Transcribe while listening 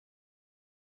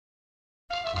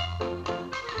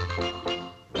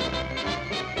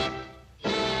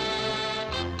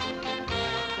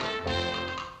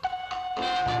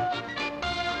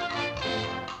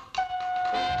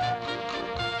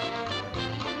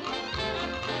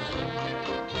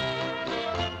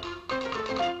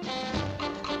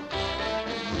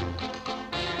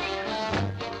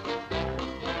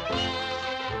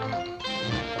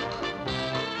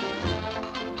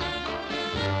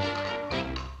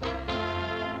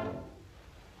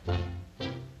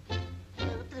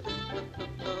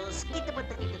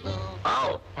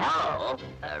Oh, hello.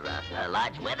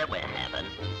 Large weather we're having.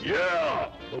 Yeah,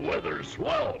 the weather's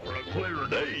swell for a clear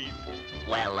day.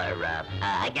 Well,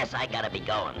 I guess I gotta be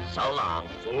going. So long.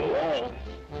 So long.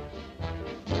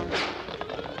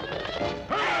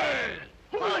 Hey!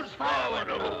 Who's following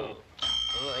you? Oh,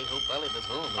 I hope Ollie was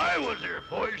home. I was here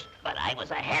first. But I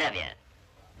was ahead of you.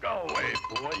 Go away,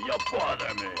 boy. You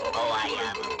bother me.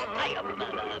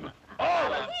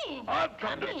 Oh, I've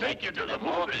come to take you to the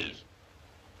movies.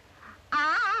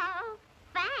 Oh,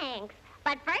 thanks.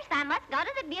 But first I must go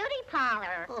to the beauty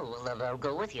parlor. Oh, well, then I'll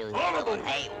go with you. Oliver!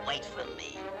 Hey, wait for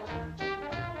me.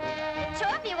 The two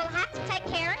of you will have to take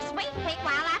care of Sweet Pea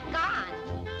while I'm gone.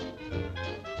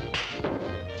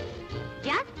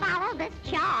 Just follow this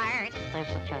chart. Where's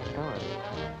the chart going?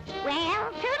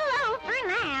 Well, toodaloo for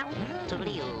now.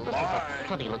 Toodaloo. This is Bye. a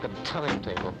funny-looking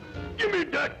timetable. Give me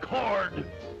that card.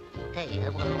 Hey, I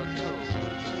want to look too.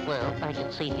 Well, I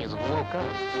can see he's woke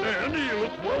up, And he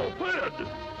looks well fed.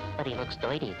 but he looks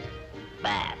dirty.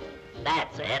 Bath.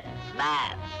 That's it.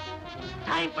 Bath.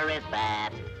 Time for his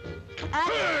bath.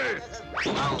 Hey!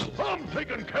 Oh, I'm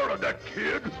taking care of that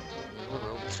kid.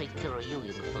 well, I'll take care of you,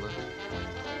 little fella.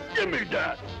 Give me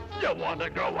that. You want to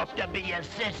grow up to be a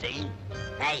sissy?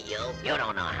 Hey, you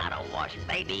don't know how to wash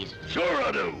babies. Sure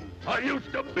I do. I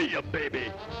used to be a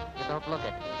baby. You don't look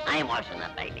it. I'm washing the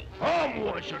baby. I'm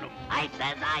washing them. I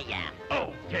says I am.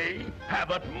 Okay,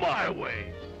 have it my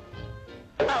way.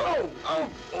 My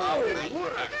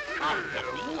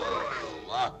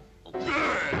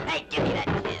Hey, give me that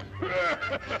kid.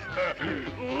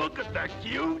 Look at that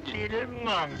cute little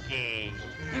monkey.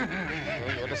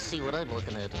 Hey, you ought to see what I'm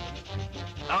looking at.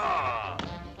 Ah.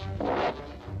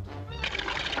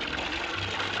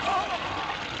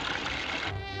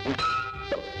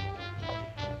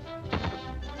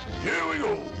 Here we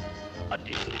go. A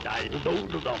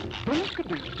diddly-diddle-do-do-dum.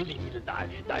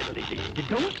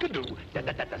 Diddly-diddle-diddle-diddle-diddle-diddle-diddle.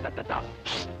 Da-da-da-da-da-da.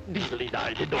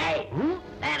 Diddly-diddle-do. Hey,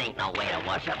 that ain't no way to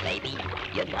wash a baby.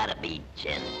 You gotta be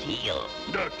genteel.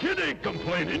 The kid ain't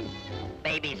complaining.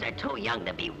 Babies are too young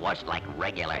to be washed like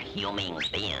regular human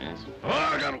beings.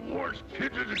 I gotta wash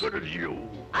kids as good as you.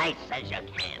 I says you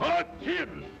can't. A kid.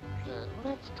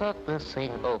 Let's talk this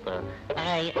thing over.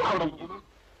 Hey,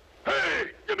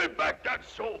 give me back that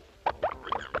soap.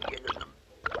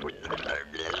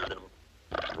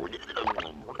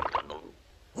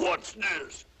 What's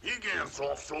this? You can't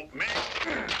soft soap me.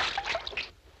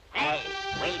 Hey,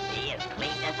 Weezy has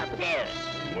clean disappeared.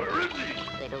 Where is he?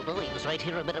 They don't know he was right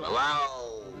here a minute.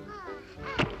 Whoa!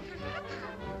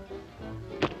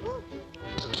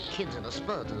 Kid's in a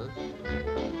spot, huh?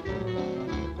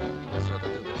 That's what they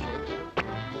do,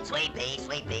 kid. Sweet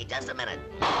pea, just a minute.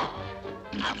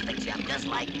 I'll fix you up just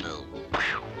like new.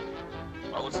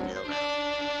 Hold still.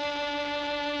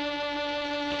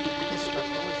 This stuff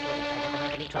always works. I never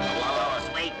have any trouble.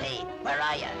 Whoa, Sweet pea, where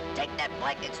are you? Take that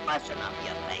blank expression off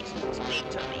your face. Speak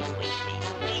to me, Sweet pea,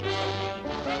 speak to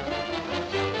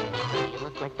me. You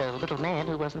look like the little man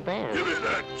who wasn't there. Give me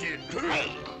that kid. Hey,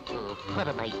 what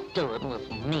am I doing with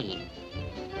me?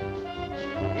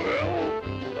 Well,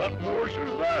 that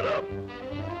washes that up.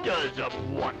 Does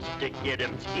wants to get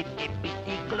him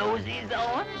itty-bitty clothes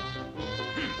on.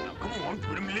 Now, come on,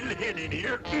 put him little head in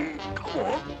here. Come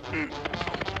on.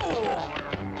 Oh.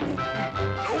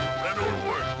 Nope, that don't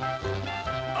work.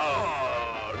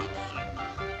 Ah, let's see.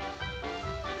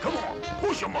 Come on,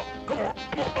 push him up. Come on,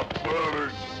 up,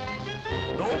 brother.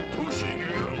 No pushing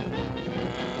you.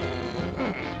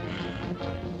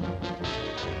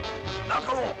 Now,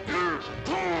 come on. Here,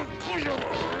 push him up.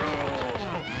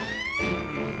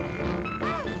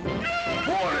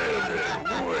 What is it?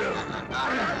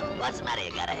 What's the matter?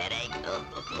 You got a headache?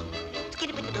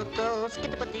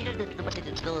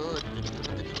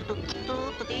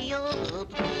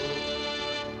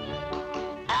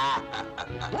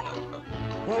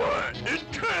 What? It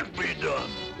can't be done.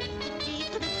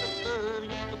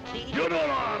 You don't know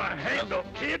how to handle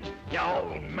kids, you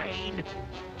old maid.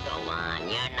 Go on,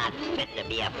 you're not fit to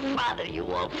be a father, you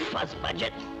old fuss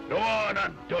budget. Go on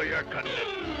and do your cutting.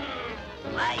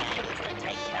 Why, I used to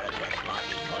take care of this boy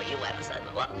before you ever said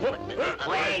what? Wait!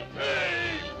 Wait!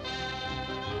 Hey!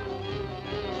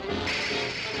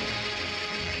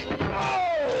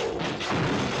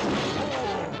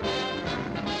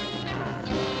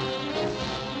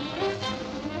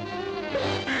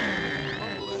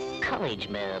 college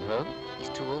man, huh? He's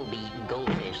too old to be eating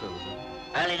goldfish, though.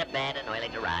 Early to bed and early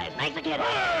to rise. Makes a kid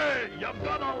Hey, you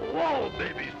gotta lull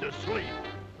babies to sleep.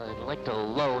 I'd like to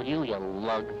lull you, you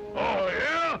lug. Oh,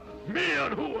 yeah? Me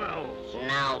and who else?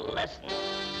 Now listen.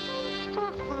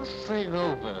 Talk this thing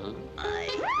over.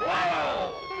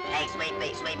 Wow! Hey, Sweet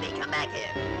Pea, come back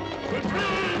here.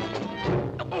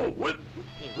 Oh, what?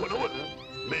 What?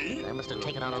 Me? I must have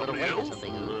taken on a little Somebody weight or else?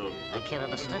 something. I can't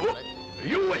understand Oh, it.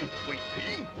 you ain't Sweet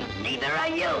Pea. Neither are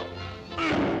you.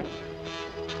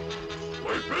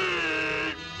 Sweet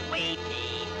Pea! Sweet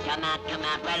Pea, come out,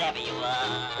 wherever you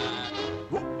are.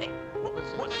 What's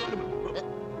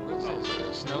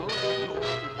this? Snow?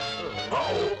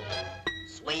 Oh!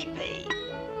 Sweet Pea,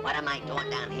 what am I doing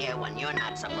down here when you're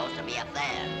not supposed to be up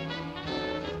there?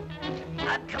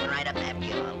 I'm coming right up after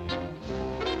you.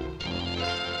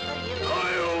 Now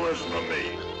you listen to me.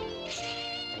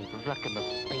 I'm rocking the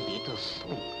baby to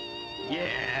sleep.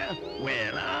 Yeah,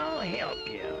 well, I'll help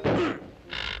you.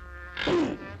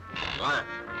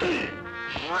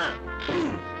 One.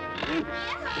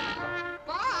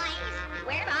 Boys,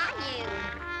 where are you?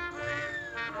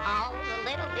 Oh, the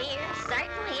little dear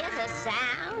certainly is a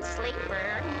sound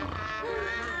sleeper.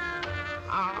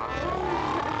 Oh.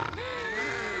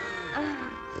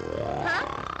 Huh?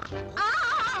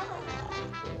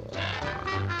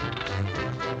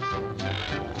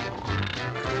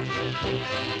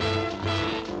 Oh!